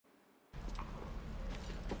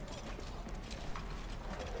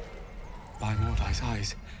guy's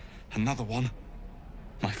eyes. Another one.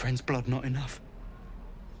 My friend's blood not enough.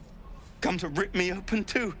 Come to rip me open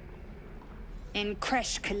too. In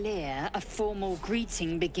Kresh Kalir, a formal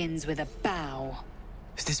greeting begins with a bow.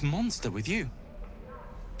 Is this monster with you?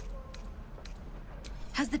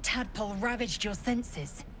 Has the tadpole ravaged your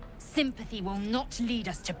senses? Sympathy will not lead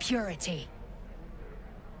us to purity.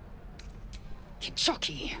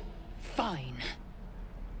 Kichoki. Fine.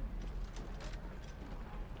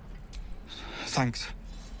 Thanks.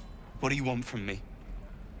 What do you want from me?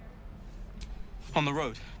 On the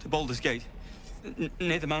road to Baldur's Gate,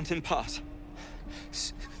 near the mountain pass.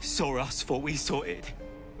 Saw us, for we saw it.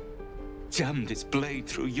 Jammed its blade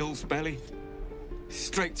through Yul's belly.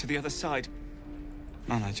 Straight to the other side.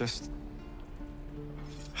 Man, I just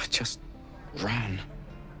ran.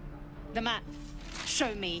 The map.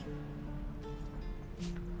 Show me.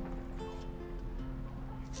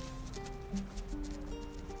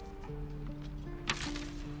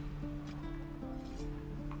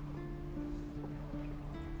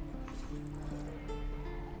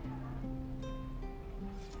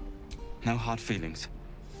 No hard feelings.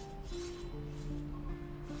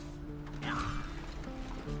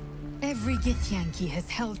 Every Githyanki has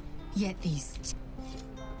held, yet these...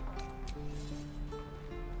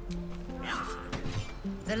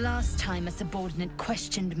 The last time a subordinate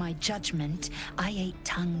questioned my judgment, I ate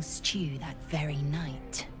tongue stew that very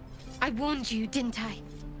night. I warned you, didn't I?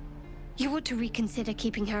 You ought to reconsider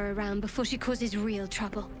keeping her around before she causes real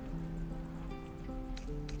trouble.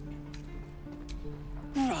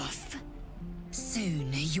 Rough. Soon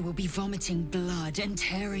you will be vomiting blood and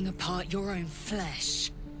tearing apart your own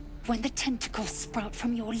flesh. When the tentacles sprout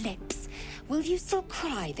from your lips, will you still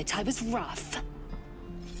cry that I was rough?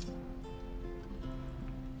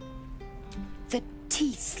 The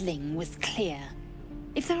Tiefling was clear.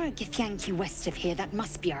 If there are Githyanki west of here, that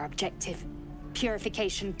must be our objective.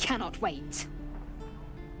 Purification cannot wait.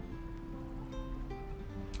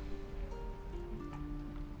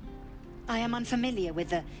 I am unfamiliar with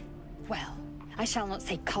the... well, I shall not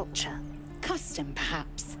say culture. Custom,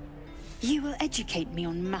 perhaps. You will educate me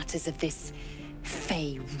on matters of this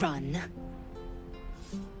Fey run.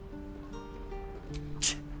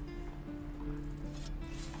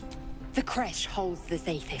 The Kresh holds the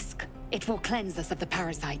Zaithisk. It will cleanse us of the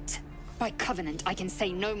parasite. By covenant, I can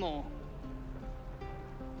say no more.